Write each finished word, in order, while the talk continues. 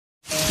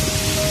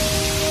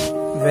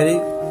Very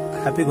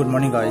happy good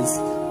morning, guys.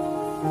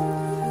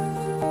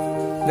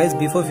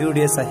 Before few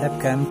days I have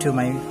come to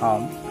my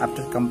home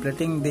after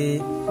completing the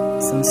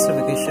semester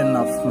vacation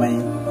of my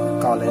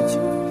college,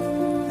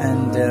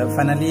 and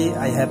finally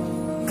I have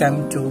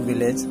come to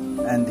village,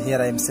 and here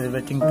I am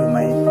celebrating to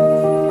my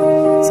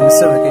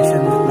semester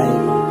vacation with my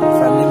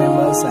family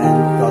members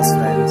and close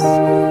friends.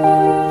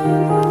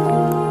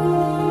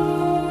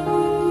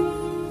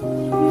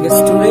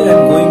 Today I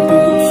am going to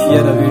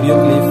share a video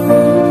clip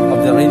of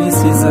the rainy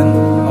season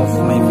of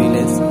my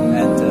village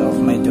and of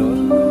my door,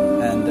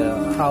 and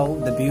how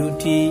the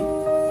beauty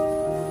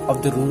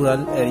of the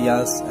rural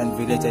areas and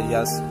village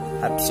areas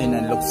have seen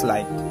and looks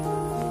like.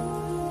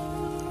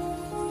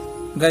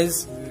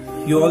 Guys,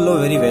 you all know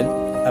very well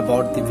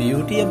about the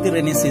beauty of the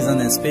rainy season,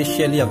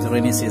 especially of the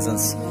rainy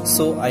seasons,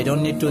 so I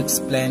don't need to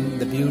explain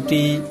the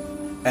beauty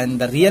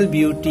and the real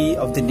beauty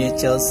of the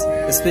natures,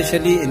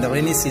 especially in the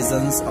rainy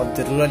seasons of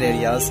the rural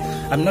areas.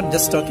 I'm not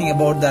just talking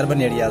about the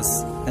urban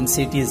areas and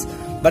cities,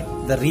 but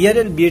the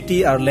real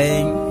beauty are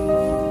laying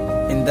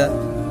in the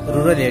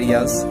rural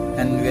areas,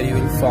 and where you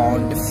will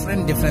find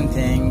different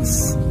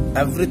things,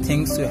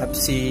 everything you have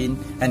seen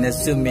and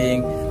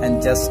assuming,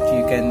 and just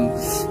you can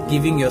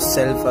giving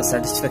yourself a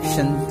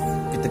satisfaction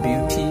with the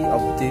beauty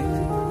of the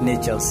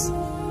natures.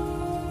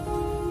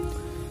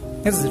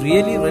 It's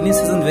really rainy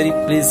season, very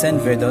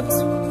pleasant weather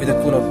with a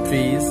cool of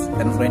trees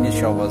and rainy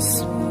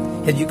showers.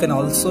 Here you can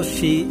also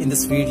see in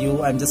this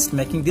video, I'm just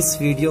making this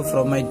video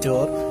from my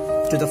door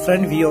to the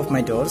front view of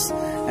my doors,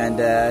 and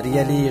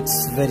really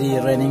it's very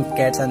raining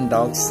cats and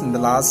dogs in the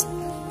last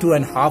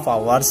 2.5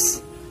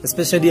 hours.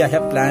 Especially I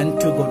have planned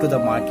to go to the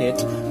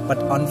market,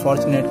 but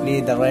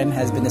unfortunately the rain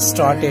has been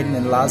started in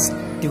the last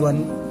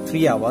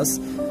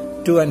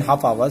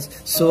 2.5 hours,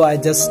 so I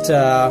just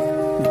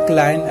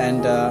declined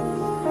and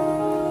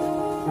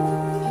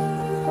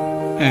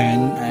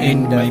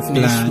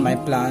finished my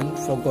plan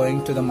for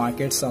going to the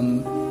market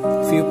some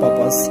few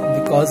purpose,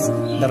 because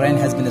the rain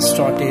has been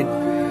started.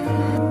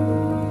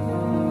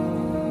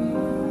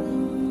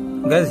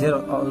 Guys, here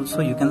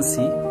also you can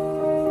see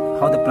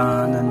how the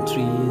plant and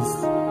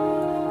trees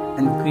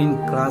and green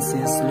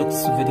grasses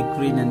looks very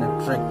green and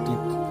attractive.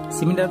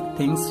 Similar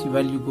things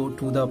while you go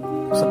to the,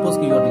 suppose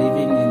you are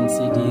living in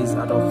cities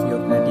out of your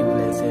native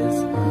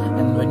places,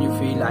 and when you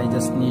feel I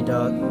just need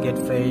to get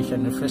fresh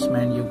and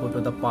refreshment, you go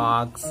to the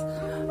parks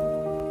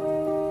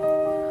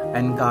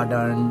and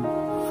garden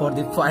for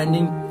the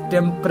finding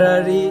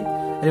temporary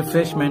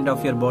refreshment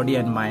of your body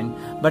and mind,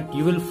 but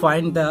you will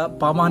find the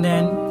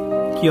permanent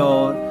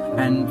cure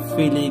and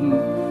feeling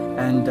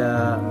and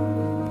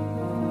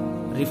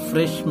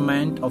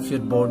refreshment of your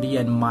body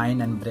and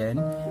mind and brain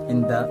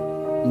in the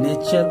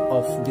nature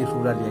of the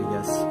rural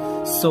areas.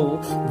 So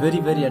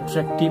very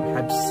attractive.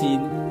 Have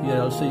seen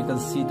here also, you can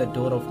see the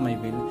door of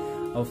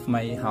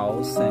my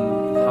house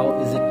and how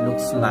is it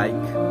looks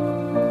like.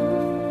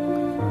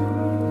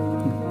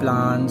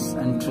 Plants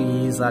and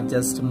trees are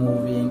just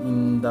moving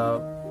in the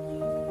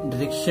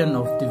direction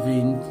of the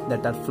wind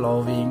that are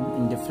flowing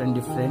in different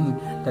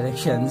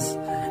directions,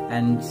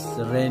 and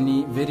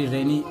rainy, very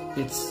rainy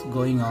it's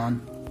going on.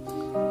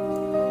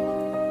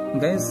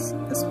 Guys,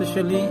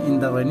 especially in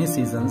the rainy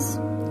seasons,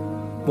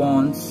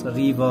 ponds,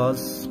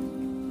 rivers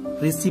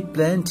receive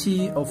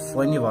plenty of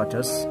rainy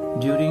waters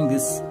during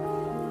these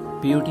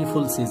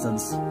beautiful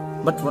seasons.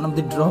 But one of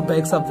the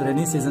drawbacks of the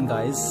rainy season,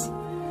 guys,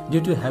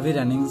 due to heavy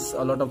rainings,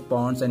 a lot of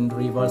ponds and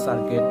rivers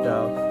are get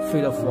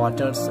full of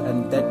waters,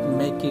 and that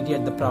may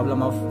create the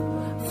problem of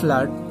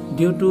flood.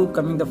 Due to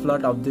coming the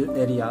flood of the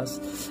areas,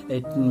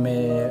 it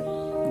may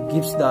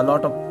gives a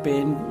lot of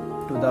pain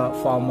to the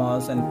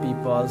farmers and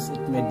peoples.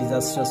 It may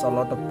disasters a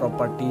lot of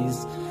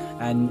properties,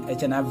 and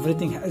each and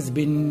everything has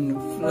been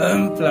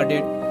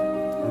flooded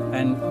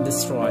and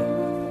destroyed.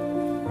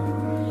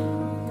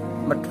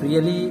 But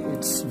really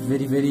it's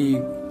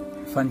very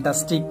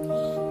fantastic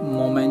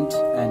moment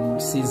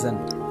and season.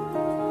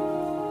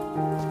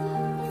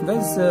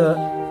 Guys,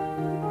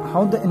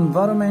 how the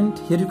environment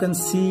here you can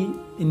see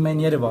in my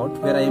near about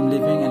where I am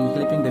living and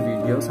clipping the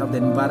videos of the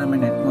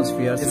environment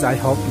atmosphere. Yes, I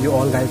hope you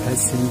all guys have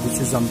seen this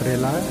is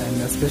umbrella,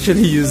 and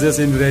especially uses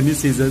in rainy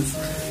seasons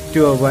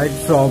to avoid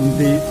from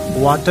the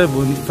water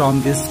wound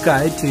from the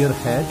sky to your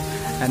head.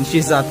 And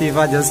she's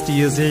Atifa just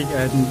using,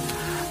 and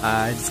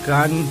its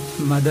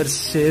grandmother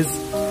says,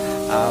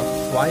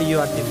 why you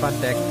Atifa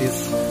take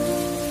this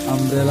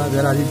umbrella,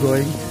 where are you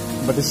going?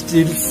 But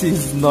still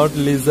she's not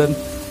listen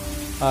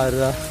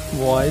her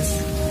voice,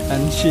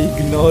 and she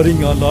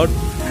ignoring a lot,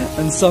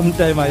 and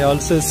sometime I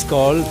also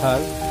scold her,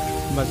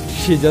 but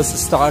she just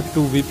start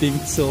to weeping.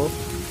 So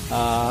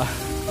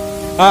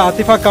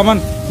Atifa, come on,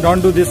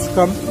 don't do this,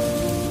 come.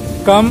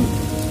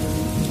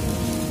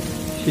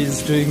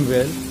 She's doing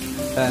well,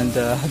 and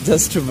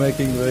just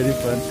making very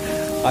fun.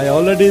 I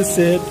already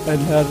said,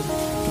 and her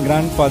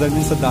grandfather,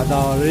 Mr. Dada,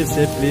 already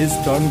said, please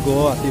don't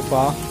go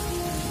Atifa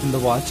in the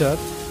water,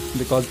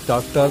 because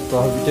doctor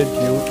prohibited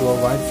you to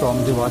avoid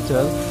from the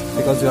water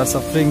because you are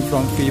suffering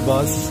from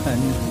fevers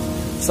and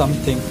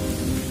something.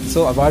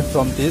 So avoid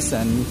from this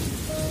and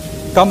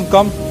come.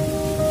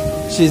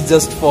 she's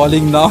just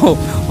falling now.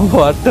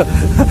 What?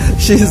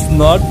 She's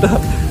not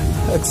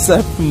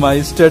accept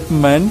my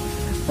statement,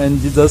 and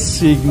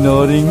she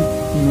ignoring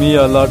me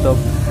a lot of.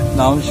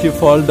 Now she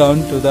fall down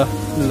to the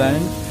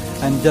land,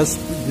 and just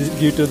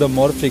due to the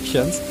more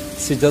frictions,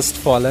 she just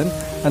fallen,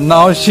 and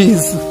now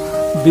she's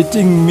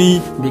beating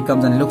me.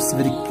 Becomes and looks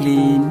very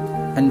clean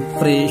and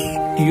fresh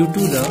due to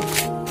the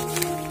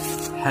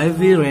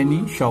heavy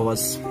rainy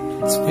showers.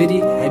 It's very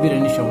heavy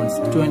rainy showers.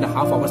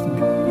 2.5 hours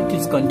it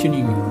is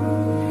continuing.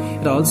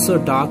 It also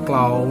dark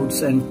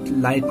clouds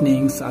and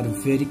lightnings are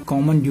very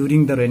common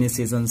during the rainy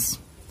seasons.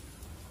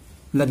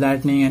 The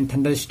lightning and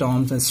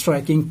thunderstorms and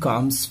striking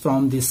comes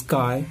from the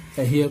sky.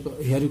 Here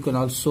you can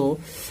also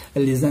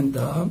listen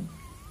the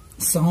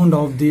sound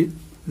of the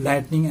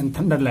lightning and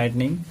thunder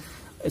lightning.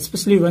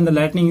 Especially when the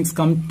lightning is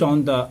come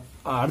on the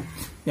earth,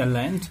 the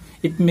land,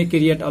 it may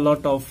create a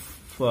lot of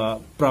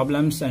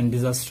problems and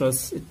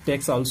disasters. It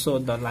takes also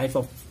the life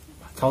of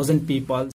 1,000 people.